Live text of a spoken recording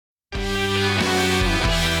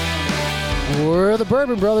We're the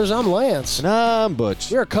Bourbon Brothers. I'm Lance. And I'm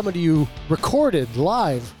Butch. We are coming to you recorded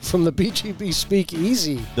live from the BGB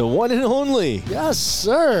Speakeasy. The one and only. Yes,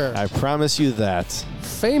 sir. I promise you that.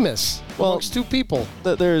 Famous. Well, amongst two people.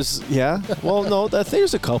 There's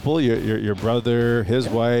a couple. Your brother, his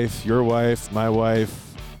wife, your wife, my wife.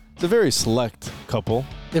 It's a very select couple.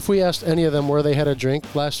 If we asked any of them where they had a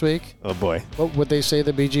drink last week, oh boy, what would they say?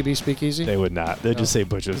 The BGB Speakeasy? They would not. They'd just say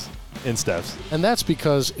Butch's and Steph's. And that's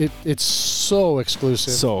because it's so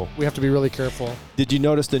exclusive. So we have to be really careful. Did you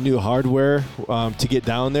notice the new hardware to get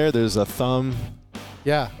down there? There's a thumb.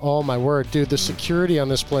 Yeah. Oh my word, dude! The security on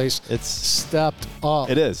this place it's stepped up.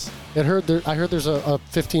 It is. I heard there's a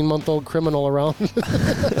 15-month-old criminal around.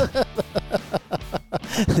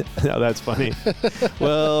 No, that's funny.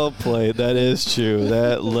 Well played. That is true.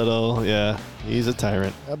 That little, he's a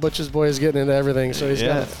tyrant. Butch's boy is getting into everything, so he's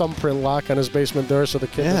got a thumbprint lock on his basement door so the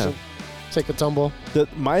kid doesn't take a tumble.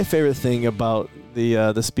 My favorite thing about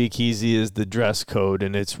the speakeasy is the dress code,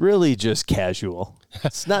 and it's really just casual.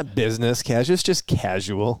 It's not business casual. It's just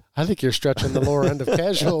casual. I think you're stretching the lower end of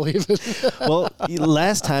casual even. Well,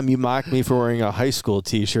 last time you mocked me for wearing a high school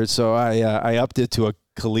T-shirt, so I upped it to a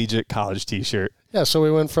collegiate college T-shirt. Yeah, so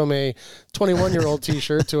we went from a 21-year-old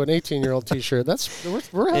T-shirt to an 18-year-old T-shirt.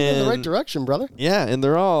 We're heading in the right direction, brother. Yeah, and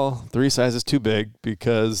they're all 3 sizes too big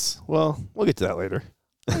because, well, we'll get to that later.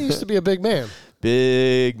 I used to be a big man.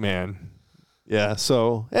 Big man. Yeah,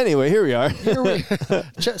 so anyway, here we are.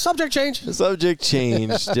 Subject change. Subject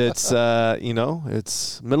changed. It's,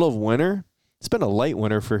 it's middle of winter. It's been a light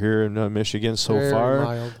winter for here in Michigan so Very far.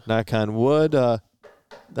 mild. Knock on wood.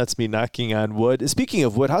 That's me knocking on wood. Speaking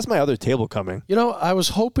of wood, how's my other table coming? You know, I was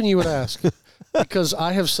hoping you would ask because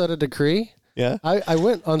I have set a decree. Yeah. I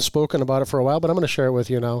went unspoken about it for a while, but I'm going to share it with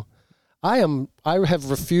you now. I have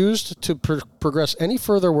refused to progress any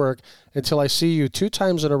further work until I see you 2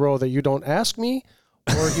 times in a row that you don't ask me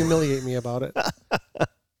or humiliate me about it.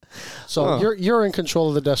 So you're in control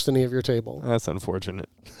of the destiny of your table. That's unfortunate.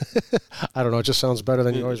 I don't know. It just sounds better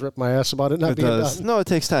than you always rip my ass about it not being done. No, it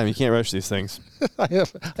takes time. You can't rush these things. I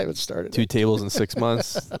haven't started. 2 tables in 6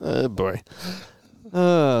 months. Oh, boy.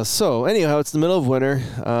 So anyhow, it's the middle of winter.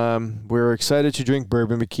 We're excited to drink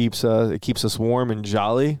bourbon. It keeps us warm and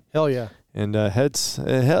jolly. Hell yeah. And it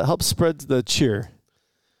helps spread the cheer.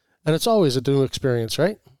 And it's always a new experience,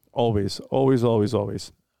 right? Always.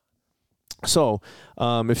 So,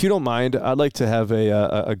 if you don't mind, I'd like to have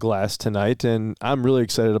a glass tonight, and I'm really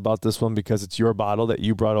excited about this one because it's your bottle that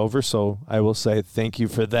you brought over, so I will say thank you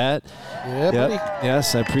for that. Yeah, buddy.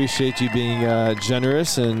 Yes, I appreciate you being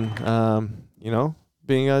generous and,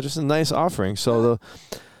 being just a nice offering. So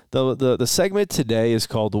the segment today is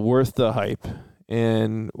called Worth the Hype.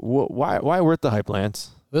 And why worth the hype, Lance?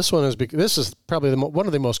 This is probably one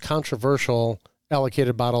of the most controversial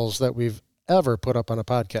allocated bottles that we've ever put up on a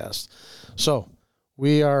podcast. So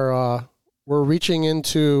we're reaching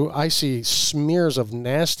into, I see smears of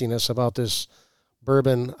nastiness about this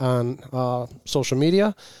bourbon on social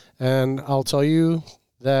media, and I'll tell you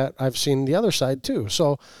that I've seen the other side too.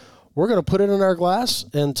 So we're going to put it in our glass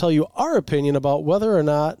and tell you our opinion about whether or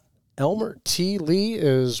not Elmer T. Lee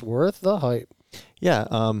is worth the hype.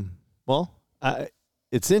 Yeah.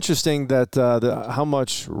 It's interesting that how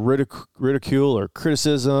much ridicule or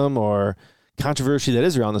criticism or controversy that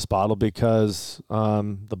is around this bottle because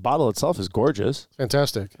the bottle itself is gorgeous.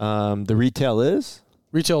 Fantastic. The retail is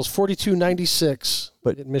 $42.96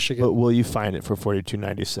 in Michigan. But will you find it for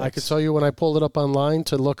 $42.96? I could tell you when I pulled it up online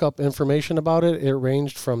to look up information about it, it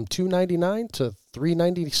ranged from $2.99 to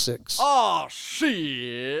 $3.96. Oh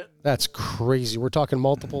shit! That's crazy. We're talking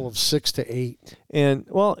multiple of 6 to 8. And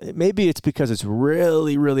maybe it's because it's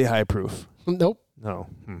really, really high proof. Nope. No.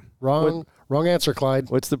 Wrong answer, Clyde.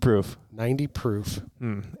 What's the proof? 90 proof.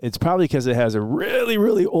 It's probably because it has a really,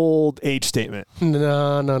 really old age statement.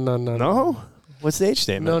 No. No? What's the age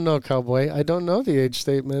statement? No, cowboy. I don't know the age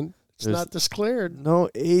statement. There's not declared. No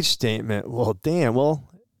age statement. Well, damn. Well,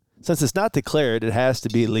 since it's not declared, it has to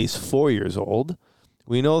be at least 4 years old.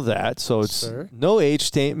 We know that. So it's no age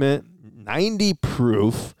statement, 90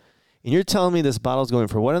 proof. And you're telling me this bottle's going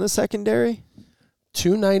for what on the secondary?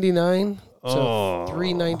 $2.99 to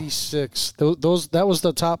 $3.96. That was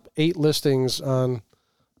the top 8 listings on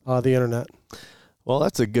the internet. Well,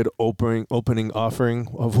 that's a good opening offering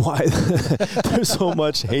of why there's so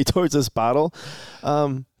much hate towards this bottle,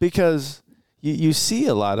 because you see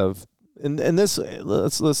a lot of and this.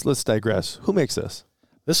 Let's digress. Who makes this?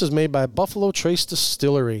 This is made by Buffalo Trace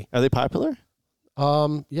Distillery. Are they popular?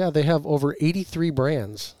 Yeah, they have over 83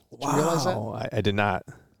 brands. Did you realize that? I did not.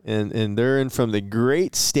 And they're in from the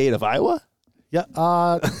great state of Iowa? Yeah.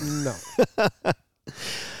 No.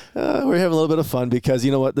 We're having a little bit of fun because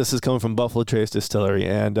you know what? This is coming from Buffalo Trace Distillery.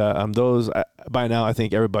 And by now, I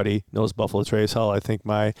think everybody knows Buffalo Trace. Hell, I think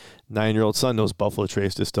my 9-year-old son knows Buffalo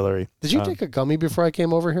Trace Distillery. Did you take a gummy before I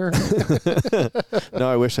came over here? No,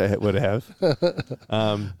 I wish I would have.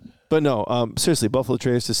 But no, seriously, Buffalo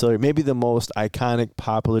Trace Distillery, maybe the most iconic,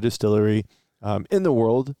 popular distillery in the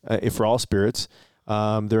world for all spirits.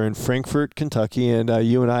 They're in Frankfort, Kentucky, and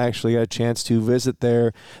you and I actually got a chance to visit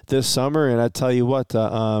there this summer. And I tell you what,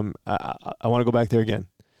 I want to go back there again.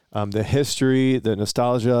 The history, the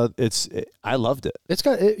nostalgia, I loved it. It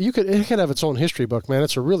could have its own history book, man.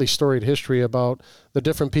 It's a really storied history about the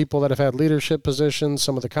different people that have had leadership positions,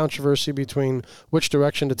 some of the controversy between which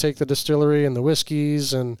direction to take the distillery and the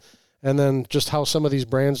whiskeys, and then just how some of these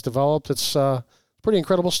brands developed. It's pretty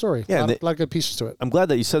incredible story. Yeah, a lot of good pieces to it. I'm glad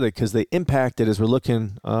that you said that because they impacted, as we're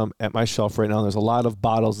looking at my shelf right now, there's a lot of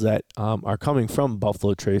bottles that are coming from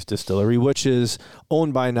Buffalo Trace Distillery, which is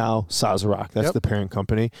owned by now Sazerac. That's the parent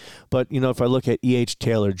company. But, if I look at E.H.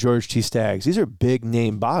 Taylor, George T. Staggs, these are big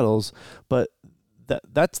name bottles, but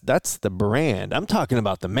that's the brand. I'm talking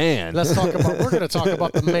about the man. We're going to talk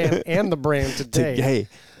about the man and the brand today.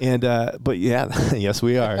 And but yeah, yes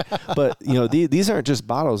we are. But these aren't just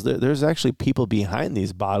bottles. There's actually people behind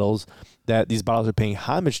these bottles that these bottles are paying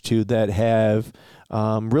homage to that have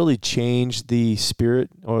really changed the spirit,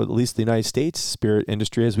 or at least the United States spirit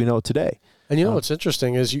industry as we know it today. And what's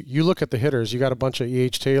interesting is you look at the hitters. You got a bunch of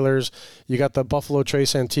E.H. Taylors. You got the Buffalo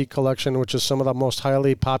Trace Antique Collection, which is some of the most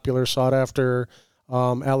highly popular, sought after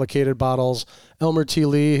allocated bottles. Elmer T.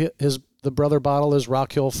 Lee, the brother bottle is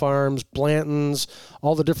Rock Hill Farms, Blanton's,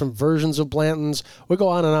 all the different versions of Blanton's. We go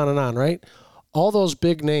on and on and on, right? All those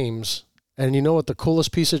big names. And you know what the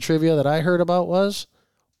coolest piece of trivia that I heard about was?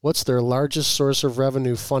 What's their largest source of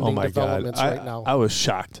revenue funding developments right now? I was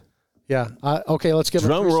shocked. Yeah. Okay, let's give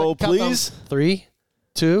drum roll, please. 3,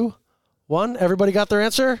 2, 1. Everybody got their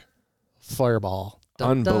answer? Fireball.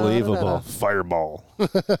 Unbelievable. Fireball.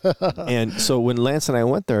 And so when Lance and I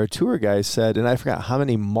went there, our tour guy said, and I forgot how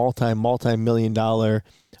many multi-million dollar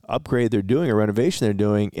upgrade they're doing or renovation they're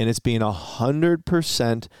doing, and it's being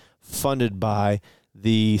 100% funded by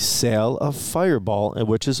the sale of Fireball,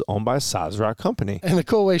 which is owned by Sazerac Company. And the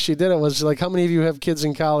cool way she did it was like, how many of you have kids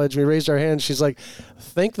in college? We raised our hands. She's like,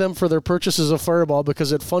 thank them for their purchases of Fireball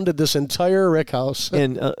because it funded this entire Rick House.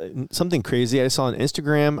 And something crazy I saw on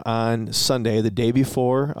Instagram on Sunday, the day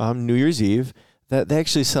before New Year's Eve, that they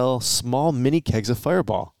actually sell small mini kegs of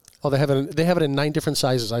Fireball. Oh, they have it in 9 different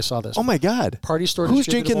sizes. I saw this. Oh my God! Party store. Who's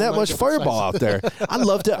drinking that much Fireball out there? I'd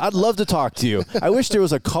love to talk to you. I wish there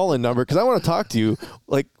was a call-in number because I want to talk to you.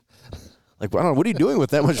 Like I don't know, what are you doing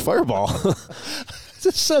with that much Fireball?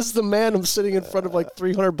 It says the man who's sitting in front of like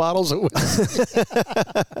 300 bottles of whiskey.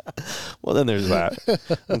 Well, then there's that.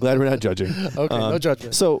 I'm glad we're not judging. Okay, no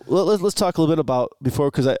judgment. So let's talk a little bit about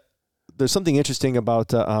because there's something interesting about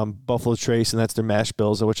Buffalo Trace, and that's their mash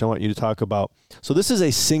bills, which I want you to talk about. So this is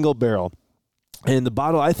a single barrel, and the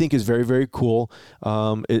bottle I think is very, very cool.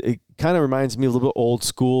 It kind of reminds me a little bit old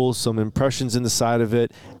school, some impressions in the side of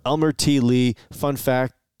it. Elmer T. Lee, fun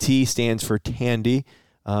fact, T stands for Tandy.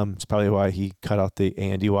 It's probably why he cut out the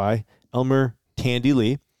A-N-D-Y. Elmer Tandy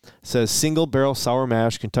Lee. Says single barrel sour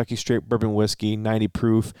mash, Kentucky straight bourbon whiskey, 90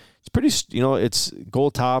 proof. It's pretty, it's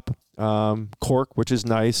gold top, cork, which is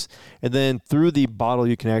nice. And then through the bottle,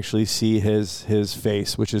 you can actually see his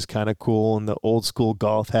face, which is kind of cool, and the old school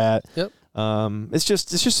golf hat. Yep. It's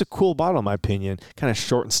just a cool bottle, in my opinion. Kind of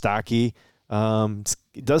short and stocky.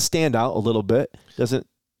 It does stand out a little bit. Doesn't.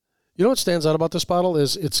 You know what stands out about this bottle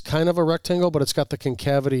is it's kind of a rectangle, but it's got the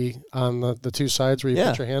concavity on the 2 sides where you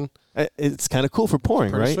put your hand. It's kind of cool for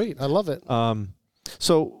pouring, right? Sweet. I love it.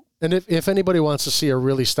 And if anybody wants to see a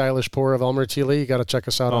really stylish pour of Elmer T. Lee, you got to check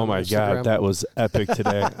us out on Instagram. Oh my God, that was epic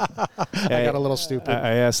today. I got a little stupid.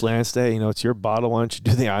 I asked Lance today, it's your bottle. Why don't you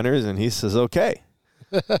do the honors? And he says, okay.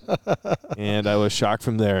 And I was shocked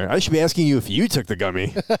from there. I should be asking you if you took the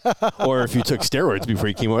gummy or if you took steroids before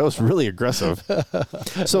you came away. It was really aggressive.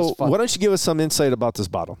 So why don't you give us some insight about this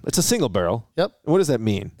bottle? It's a single barrel. Yep. What does that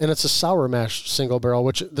mean? And it's a sour mash single barrel,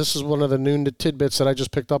 which this is one of the new tidbits that I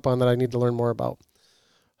just picked up on that I need to learn more about.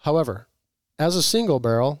 However, as a single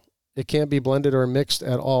barrel, it can't be blended or mixed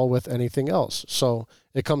at all with anything else. So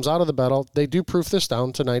it comes out of the barrel. They do proof this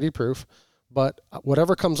down to 90 proof. But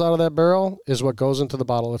whatever comes out of that barrel is what goes into the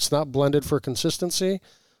bottle. It's not blended for consistency,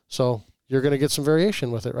 so you're going to get some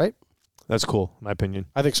variation with it, right? That's cool, in my opinion.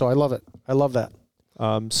 I think so. I love it. I love that.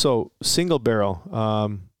 So single barrel.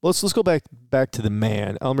 Let's go back to the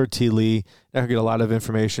man, Elmer T. Lee. I can get a lot of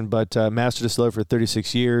information, but master distiller for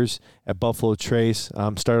 36 years at Buffalo Trace.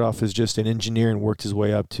 Started off as just an engineer and worked his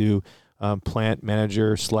way up to plant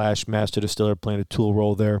manager / master distiller, playing a tool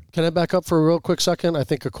role there. Can I back up for a real quick second? I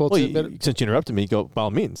think a cool tidbit. Since you interrupted me, go by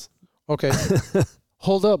all means. Okay.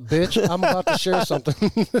 Hold up, bitch. I'm about to share something.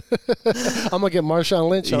 I'm going to get Marshawn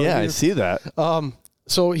Lynch out. Yeah, I see that.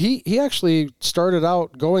 So he actually started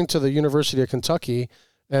out going to the University of Kentucky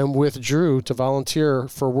and withdrew to volunteer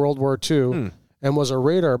for World War II and was a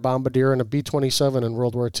radar bombardier in a B-27 in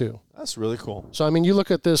World War II. That's really cool. So, I mean, you look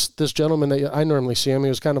at this gentleman that I normally see him. He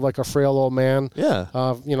was kind of like a frail old man. Yeah.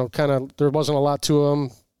 There wasn't a lot to him.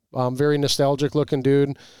 Very nostalgic looking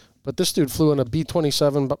dude. But this dude flew in a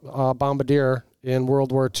B-27 bombardier in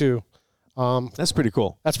World War II. That's pretty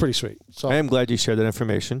cool. That's pretty sweet. So I am glad you shared that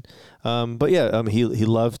information. But yeah, he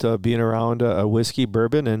loved being around whiskey,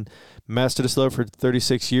 bourbon, and master distiller for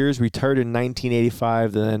 36 years. Retired in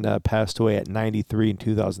 1985, then passed away at 93 in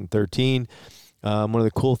 2013. One of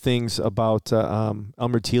the cool things about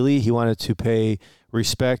Elmer T, he wanted to pay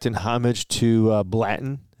respect and homage to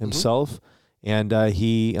Blanton himself. And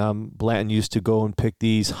Blanton used to go and pick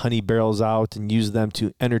these honey barrels out and use them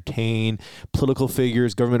to entertain political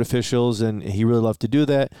figures, government officials, and he really loved to do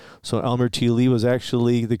that. So Elmer T. Lee was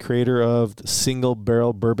actually the creator of the single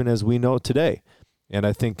barrel bourbon as we know it today. And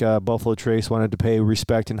I think Buffalo Trace wanted to pay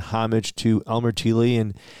respect and homage to Elmer T. Lee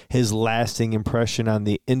and his lasting impression on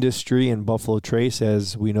the industry and Buffalo Trace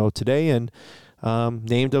as we know today, and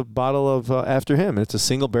named a bottle of after him. And it's a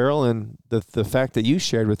single barrel, and the fact that you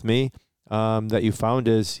shared with me that you found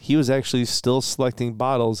is he was actually still selecting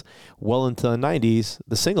bottles well into the 90s,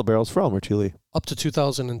 the single barrels for Elmer T. Lee. Up to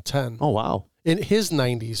 2010. Oh, wow. In his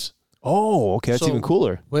 90s. Oh, okay. That's even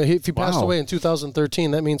cooler. Well, if he passed away in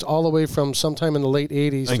 2013, that means all the way from sometime in the late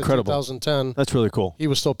 80s to 2010. That's really cool. He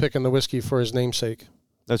was still picking the whiskey for his namesake.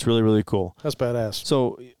 That's really, really cool. That's badass.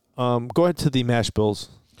 So go ahead to the mash bills.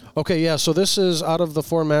 Okay, yeah. So this is out of the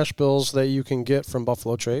 4 mash bills that you can get from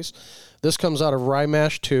Buffalo Trace. This comes out of Rye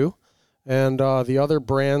Mash 2. And the other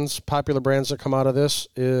popular brands that come out of this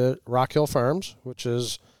is Rock Hill Farms, which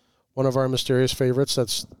is one of our mysterious favorites.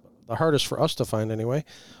 That's the hardest for us to find anyway.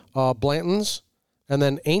 Blanton's, and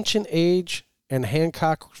then Ancient Age and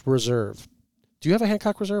Hancock Reserve. Do you have a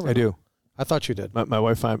Hancock Reserve? I do. I thought you did. My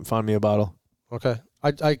wife found me a bottle. Okay.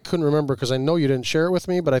 I couldn't remember because I know you didn't share it with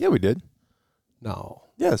me, but yeah, we did. No.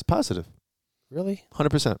 Yeah, it's positive. Really?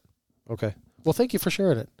 100%. Okay. Well, thank you for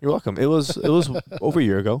sharing it. You're welcome. It was over a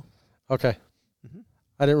year ago. Okay.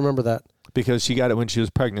 I didn't remember that. Because she got it when she was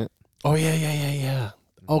pregnant. Oh, yeah.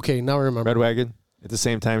 Okay, now I remember. Red Wagon. At the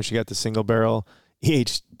same time, she got the single barrel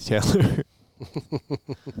E.H. Taylor.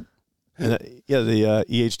 The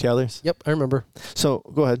E.H. Taylors. Yep, I remember. So,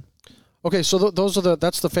 go ahead. Okay, so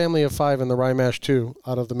that's the family of 5 in the Rye Mash 2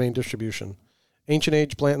 out of the main distribution. Ancient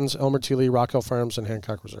Age, Blanton's, Elmer T. Lee, Rock Hill Farms, and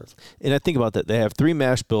Hancock Reserve. And I think about that. They have 3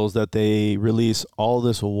 mash bills that they release all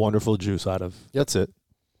this wonderful juice out of. Yep. That's it.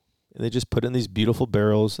 And they just put in these beautiful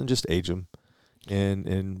barrels and just age them.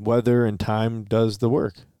 And weather and time does the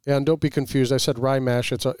work. Yeah, and don't be confused. I said rye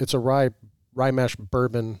mash. It's a rye mash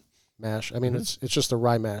bourbon mash. I mean, it's just a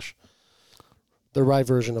rye mash. The rye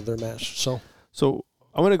version of their mash. So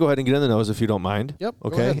I'm going to go ahead and get in the nose if you don't mind. Yep.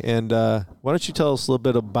 Okay. And why don't you tell us a little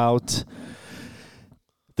bit about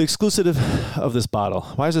the exclusive of this bottle?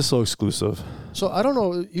 Why is it so exclusive? So I don't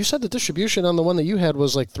know. You said the distribution on the one that you had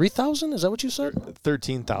was like 3,000. Is that what you said?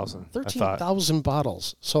 13,000. 13,000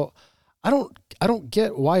 bottles. So I don't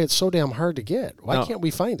get why it's so damn hard to get. Why can't we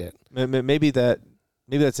find it? Maybe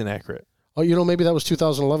that's inaccurate. Oh, maybe that was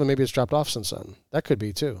 2011. Maybe it's dropped off since then. That could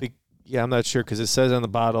be too. Yeah, I'm not sure because it says on the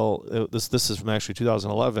bottle this is from actually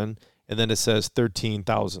 2011, and then it says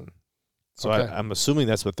 13,000. So okay. I'm assuming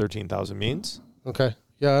that's what 13,000 means. Okay.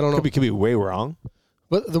 Yeah, I don't know. Could be way wrong.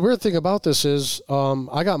 But the weird thing about this is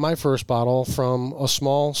I got my first bottle from a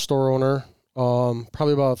small store owner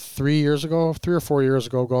probably about 3 or 4 years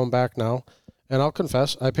ago, going back now. And I'll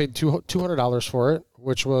confess, I paid $200 for it,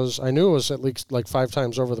 which I knew it was at least like 5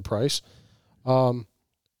 times over the price.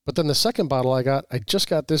 But then the second bottle I just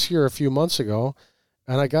got this year a few months ago,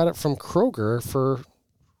 and I got it from Kroger for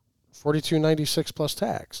 $42.96 plus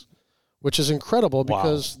tax, which is incredible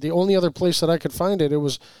because the only other place that I could find it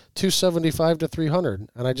was $275 to $300,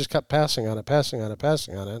 and I just kept passing on it.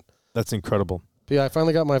 That's incredible. But yeah, I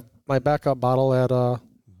finally got my backup bottle at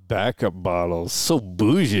backup bottles, so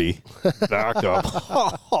bougie. Backup.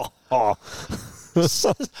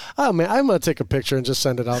 Oh man, I'm gonna take a picture and just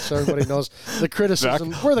send it out so everybody knows the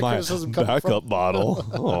criticism. Where the criticism comes from? Backup bottle.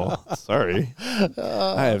 Oh, sorry.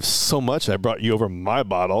 I have so much. I brought you over my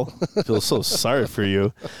bottle. I feel so sorry for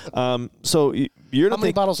you. So you're how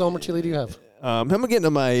many bottles of Elmer T. Lee do you have? I'm getting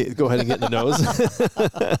to go ahead and get in the nose,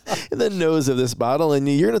 in the nose of this bottle, and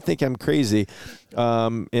you're going to think I'm crazy,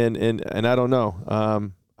 and I don't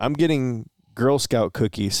know. I'm getting Girl Scout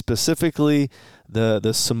cookie, specifically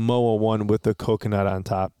the Samoa one with the coconut on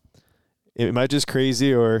top. Am I just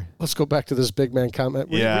crazy, or? Let's go back to this big man comment.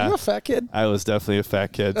 Were you a fat kid? I was definitely a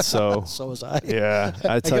fat kid. So so was I. Yeah,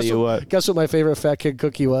 I tell you what. Guess what my favorite fat kid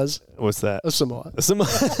cookie was? What's that? A Samoa. A Samoa.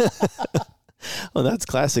 Oh, that's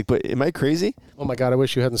classic. But am I crazy? Oh my God! I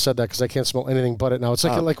wish you hadn't said that because I can't smell anything but it now. It's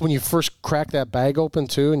like when you first crack that bag open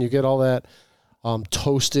too, and you get all that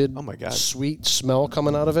toasted, sweet smell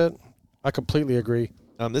coming out of it. I completely agree.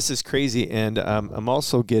 This is crazy, and I'm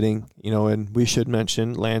also getting, and we should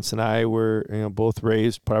mention, Lance and I were, both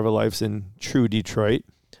raised part of our lives in true Detroit,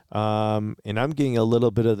 and I'm getting a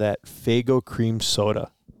little bit of that Faygo cream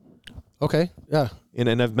soda. Okay, yeah.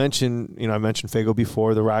 And I've mentioned, I mentioned Faygo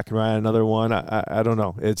before, the Rock and Ride, another one. I don't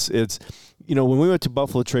know. It's when we went to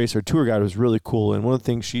Buffalo Trace, our tour guide was really cool, and one of the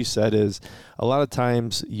things she said is a lot of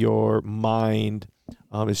times your mind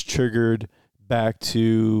is triggered back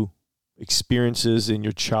to experiences in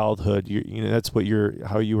your childhood. That's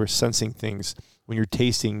how you were sensing things when you're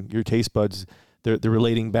tasting. Your taste buds, they're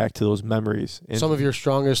relating back to those memories. And some of your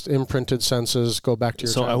strongest imprinted senses go back to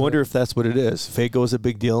your childhood. I wonder if that's what it is. Faygo is a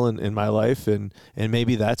big deal in my life, and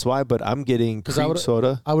maybe that's why. But I'm getting cream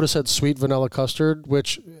soda. I would have said sweet vanilla custard,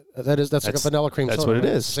 which that's like a vanilla cream soda. That's what it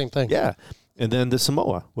is. It's the same thing. Yeah. And then the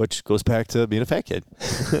Samoa, which goes back to being a fat kid.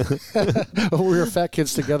 We were fat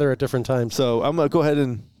kids together at different times. So I'm going to go ahead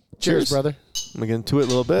and cheers, brother. I'm going to get into it a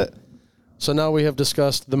little bit. So now we have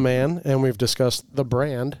discussed the man and we've discussed the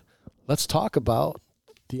brand. Let's talk about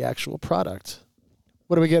the actual product.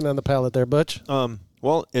 What are we getting on the palate there, Butch?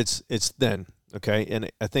 Well, it's thin, okay?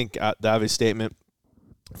 And I think the obvious statement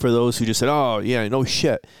for those who just said, oh, yeah, no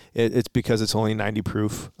shit, it's because it's only 90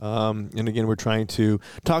 proof. And again, we're trying to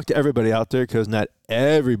talk to everybody out there because not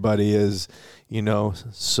everybody is,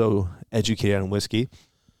 so educated on whiskey.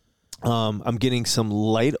 I'm getting some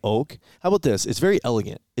light oak. How about this? It's very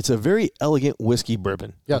elegant. It's a very elegant whiskey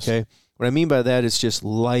bourbon. Yes. Okay. What I mean by that is just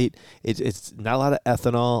light. It's not a lot of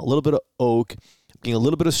ethanol, a little bit of oak, getting a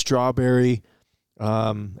little bit of strawberry.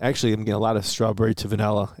 Actually, I'm getting a lot of strawberry to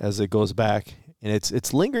vanilla as it goes back, and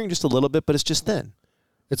it's lingering just a little bit, but it's just thin.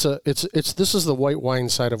 This is the white wine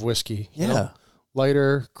side of whiskey. Yeah.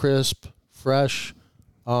 Lighter, crisp, fresh.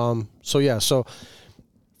 So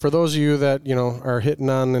for those of you that, are hitting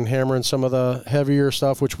on and hammering some of the heavier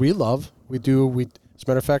stuff, which we love, as a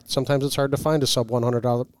matter of fact, sometimes it's hard to find a sub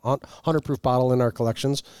 $100 proof bottle in our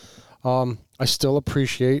collections. I still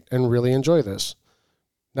appreciate and really enjoy this.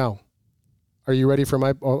 Now, are you ready for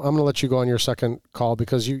I'm going to let you go on your second call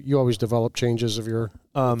because you always develop changes of your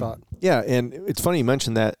thought. Yeah, and it's funny you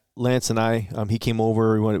mentioned that. Lance and I, he came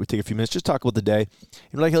over. We wanted to take a few minutes, just talk about the day.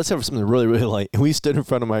 And we're like, hey, let's have something really, really light. And we stood in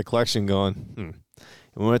front of my collection going,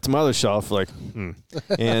 And we went to my other shelf, and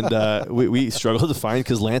we struggled to find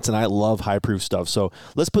because Lance and I love high proof stuff. So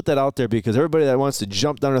let's put that out there because everybody that wants to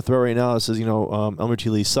jump down our throat right now that says, Elmer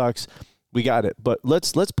T sucks, we got it. But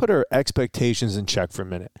let's put our expectations in check for a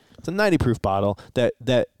minute. It's a 90 proof bottle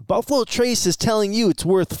that Buffalo Trace is telling you it's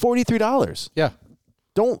worth $43. Yeah.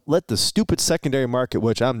 Don't let the stupid secondary market,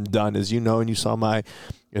 which I'm done, as you know, and you saw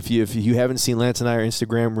if you haven't seen Lance and I our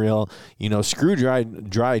Instagram reel, screw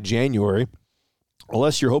dry January.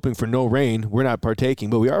 Unless you're hoping for no rain, we're not partaking,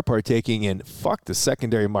 but we are partaking in fuck the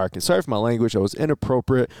secondary market. Sorry for my language. I was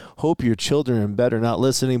inappropriate. Hope your children in bed are not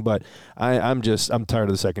listening, but I'm tired of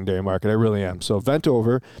the secondary market. I really am. So vent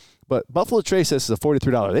over. But Buffalo Trace says it's a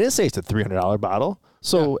 $43. They didn't say it's a $300 bottle.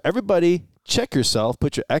 So everybody check yourself.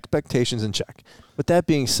 Put your expectations in check. With that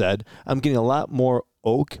being said, I'm getting a lot more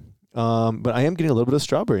oak. But I am getting a little bit of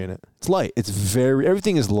strawberry in it. It's light.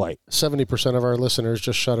 Everything is light. 70% of our listeners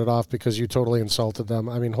just shut it off because you totally insulted them.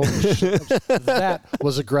 I mean, holy shit. That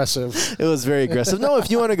was aggressive. It was very aggressive. No, if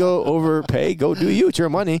you want to go overpay, go do you. It's your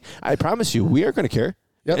money. I promise you, we are going to care.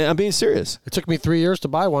 Yep. And I'm being serious. It took me 3 years to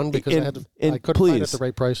buy one because I couldn't find it at the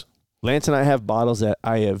right price. Lance and I have bottles that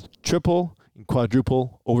I have triple and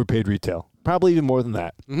quadruple overpaid retail. Probably even more than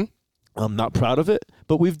that. Mm-hmm. I'm not proud of it,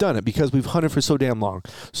 but we've done it because we've hunted for so damn long.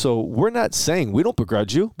 So we're not saying we don't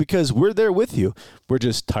begrudge you because we're there with you. We're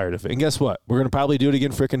just tired of it. And guess what? We're going to probably do it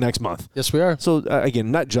again freaking next month. Yes, we are. So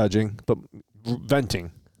again, not judging, but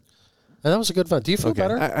venting. And that was a good vent. Do you feel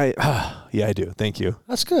better? Yeah, I do. Thank you.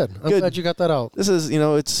 That's good. I'm glad you got that out. This is,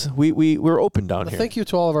 we're open down here. Thank you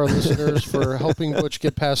to all of our listeners for helping Butch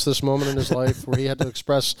get past this moment in his life where he had to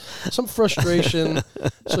express some frustration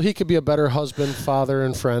so he could be a better husband, father,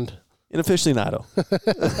 and friend. An aficionado.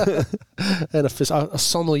 And a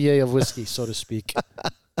sommelier of whiskey, so to speak.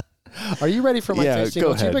 Are you ready for my tasting go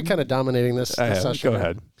notes? You've ahead. been kind of dominating this session. Go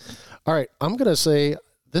ahead. All right. I'm going to say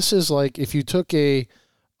this is like if you took a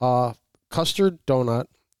custard donut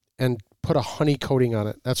and put a honey coating on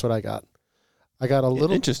it. That's what I got. I got a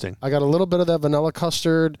little interesting. I got a little bit of that vanilla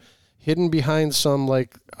custard hidden behind some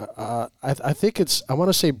like I think it's I want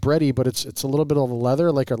to say bready, but it's a little bit of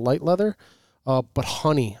leather, like a light leather. But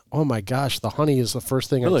honey, oh my gosh, the honey is the first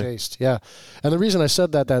thing I taste. Yeah, and the reason I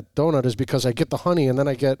said that donut is because I get the honey and then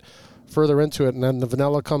I get further into it, and then the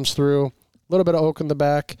vanilla comes through, a little bit of oak in the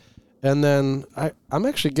back, and then I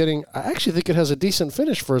actually think it has a decent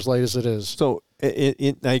finish for as light as it is. So I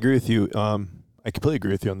agree with you. I completely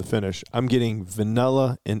agree with you on the finish. I'm getting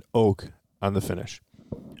vanilla and oak on the finish.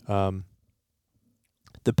 The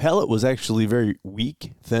palate was actually very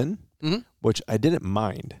weak, thin, which I didn't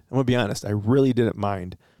mind. I'm going to be honest. I really didn't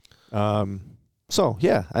mind. So,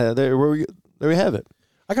 yeah, there we have it.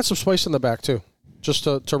 I got some spice in the back, too, just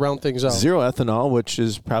to round things out. Zero ethanol, which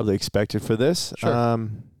is probably expected for this. Sure.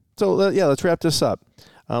 Let's wrap this up.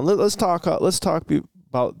 Let's talk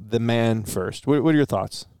about the man first. What are your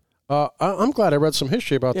thoughts? I'm glad I read some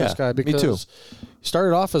history about this guy because me too. He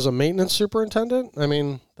started off as a maintenance superintendent. I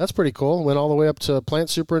mean, that's pretty cool. Went all the way up to plant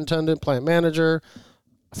superintendent, plant manager,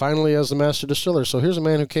 finally as the master distiller. So here's a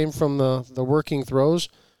man who came from the working throes,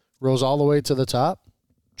 rose all the way to the top,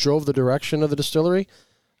 drove the direction of the distillery.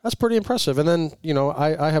 That's pretty impressive. And then,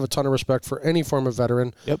 I have a ton of respect for any form of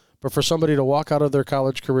veteran. Yep. But for somebody to walk out of their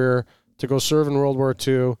college career to go serve in World War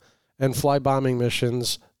II and fly bombing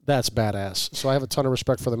missions, that's badass. So I have a ton of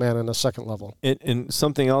respect for the man on a second level. And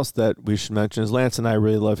something else that we should mention is Lance and I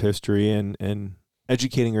really love history and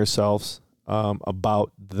educating ourselves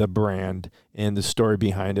about the brand and the story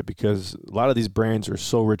behind it, because a lot of these brands are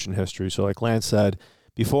so rich in history. So like Lance said,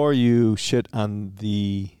 before you shit on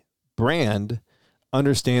the brand,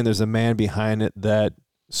 understand there's a man behind it that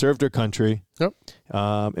served our country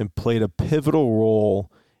and played a pivotal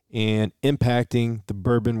role in impacting the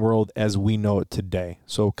bourbon world as we know it today.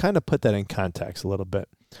 So kind of put that in context a little bit.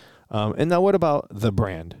 And now what about the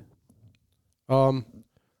brand?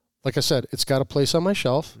 Like I said, it's got a place on my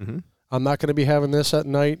shelf. Mm-hmm. I'm not going to be having this at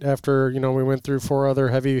night after, we went through 4 other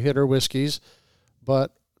heavy hitter whiskeys.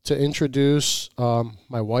 But to introduce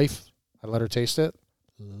my wife, I let her taste it,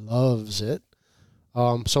 loves it.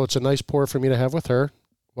 So it's a nice pour for me to have with her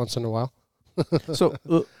once in a while. So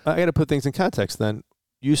I got to put things in context then.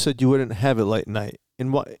 You said you wouldn't have it late night.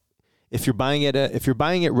 And what if you're buying it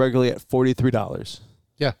regularly at $43?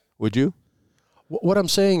 Yeah. Would you? What I'm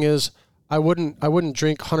saying is I wouldn't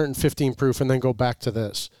drink 115 proof and then go back to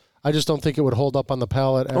this. I just don't think it would hold up on the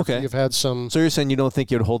palate after you've had some. So you're saying you don't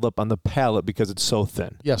think it would hold up on the palate because it's so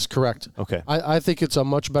thin? Yes, correct. Okay. I think it's a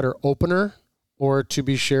much better opener or to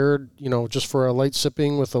be shared, just for a light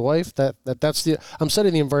sipping with the wife. I'm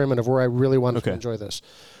setting the environment of where I really want to enjoy this.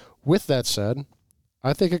 With that said,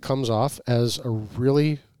 I think it comes off as a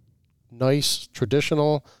really nice,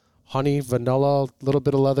 traditional honey, vanilla, little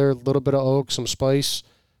bit of leather, little bit of oak, some spice,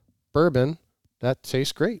 bourbon. That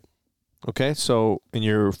tastes great. Okay, so and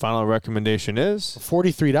your final recommendation is?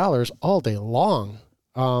 $43 all day long.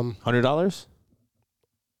 $100?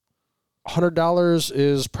 $100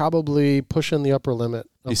 is probably pushing the upper limit.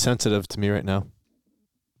 Be sensitive to me right now.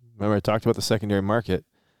 Remember I talked about the secondary market.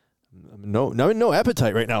 No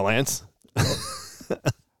appetite right now, Lance.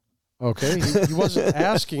 Okay, he wasn't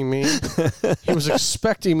asking me. He was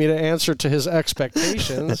expecting me to answer to his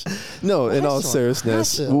expectations. No, in all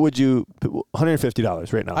seriousness, would you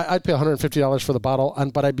 $150 right now? I'd pay $150 for the bottle,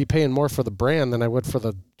 but I'd be paying more for the brand than I would for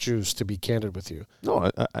the juice, to be candid with you. No,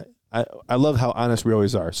 I love how honest we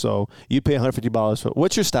always are. So you pay $150 for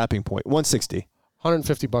what's your stopping point? $160.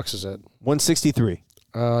 $150 is it? $163.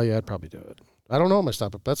 Yeah, I'd probably do it. I don't know my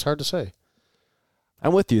stop, but that's hard to say.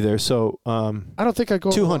 I'm with you there. So I don't think I go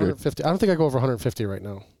 200. Over 150. I don't think I go over 150 right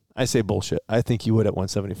now. I say bullshit. I think you would at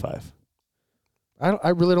 175. I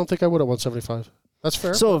really don't think I would at 175. That's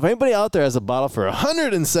fair. So if anybody out there has a bottle for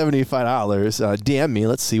 $175, DM me.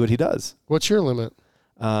 Let's see what he does. What's your limit?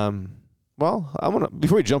 Well, I want to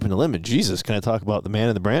before we jump into limit. Jesus, can I talk about the man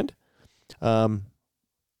and the brand? Well,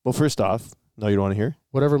 first off, no, you don't want to hear.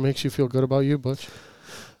 Whatever makes you feel good about you, Butch.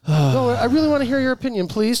 No, I really want to hear your opinion.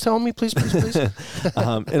 Please tell me. Please.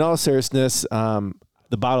 In all seriousness,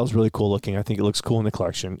 the bottle is really cool looking. I think it looks cool in the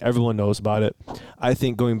collection. Everyone knows about it. I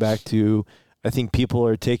think people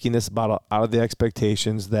are taking this bottle out of the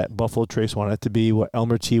expectations that Buffalo Trace wanted it to be, what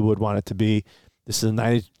Elmer T would want it to be. This is a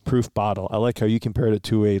 90 proof bottle. I like how you compared it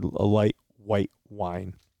to a light white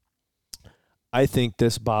wine. I think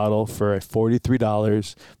this bottle for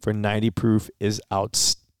 $43 for 90 proof is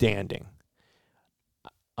outstanding.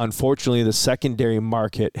 unfortunately, the secondary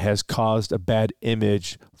market has caused a bad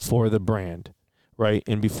image for the brand, right?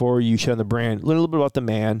 And before you shut on the brand, learn a little bit about the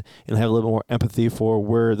man and have a little more empathy for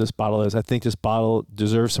where this bottle is. I think this bottle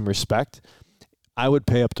deserves some respect. I would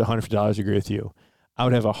pay up to $150, agree with you. I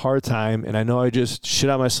would have a hard time, and I know I just shit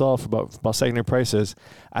on myself about secondary prices.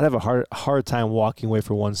 I'd have a hard time walking away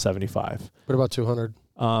for $175. What about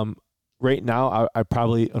 $200? Right now, I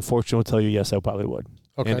probably, unfortunately, will tell you, yes, I probably would.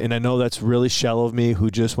 Okay. And I know that's really shallow of me, who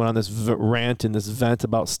just went on this rant and this vent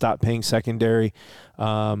about stop paying secondary.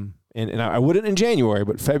 And I wouldn't in January,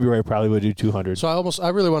 but February I probably would do $200. So I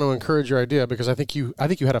really want to encourage your idea, because I think you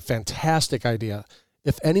had a fantastic idea.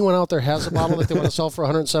 If anyone out there has a bottle that they want to sell for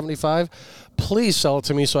 $175, please sell it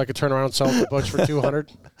to me so I could turn around and sell it to Butch for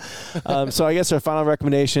 $200. So I guess our final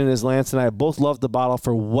recommendation is Lance and I both love the bottle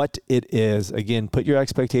for what it is. Again, put your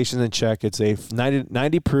expectations in check. It's a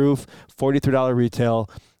 90 proof, $43 retail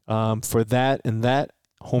for that and that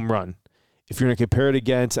home run. If you're going to compare it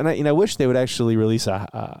against, and I wish they would actually release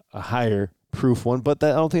a higher proof one, but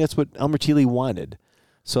I don't think that's what Elmer T wanted.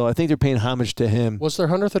 So I think they're paying homage to him. Was their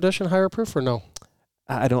 100th edition higher proof or no?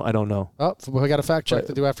 I don't know. Oh, we got a fact check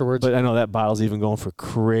to do afterwards. But I know that bottle's even going for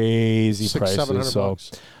crazy prices.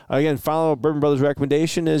 $600-$700. Again, final Bourbon Brothers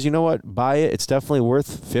recommendation is, you know what? Buy it. It's definitely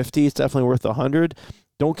worth $50. It's definitely worth $100.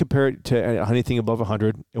 Don't compare it to anything above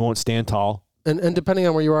 $100. It won't stand tall. And depending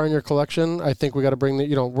on where you are in your collection, I think we got to bring the,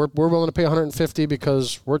 we're willing to pay $150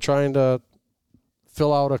 because we're trying to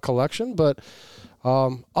fill out a collection. But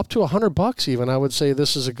up to $100 even, I would say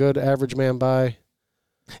this is a good average man buy.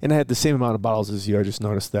 And I had the same amount of bottles as you. I just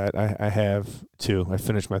noticed that. I have two. I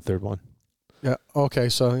finished my third one. Yeah. Okay.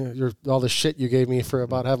 So all the shit you gave me for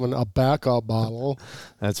about having a backup bottle.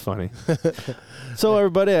 That's funny. So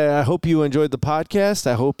everybody, I hope you enjoyed the podcast.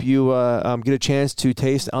 I hope you get a chance to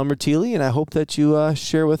taste Elmer T, and I hope that you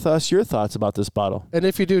share with us your thoughts about this bottle. And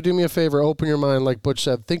if you do me a favor, open your mind, like Butch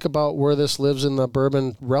said. Think about where this lives in the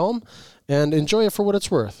bourbon realm, and enjoy it for what it's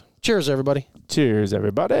worth. Cheers, everybody. Cheers,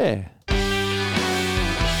 everybody.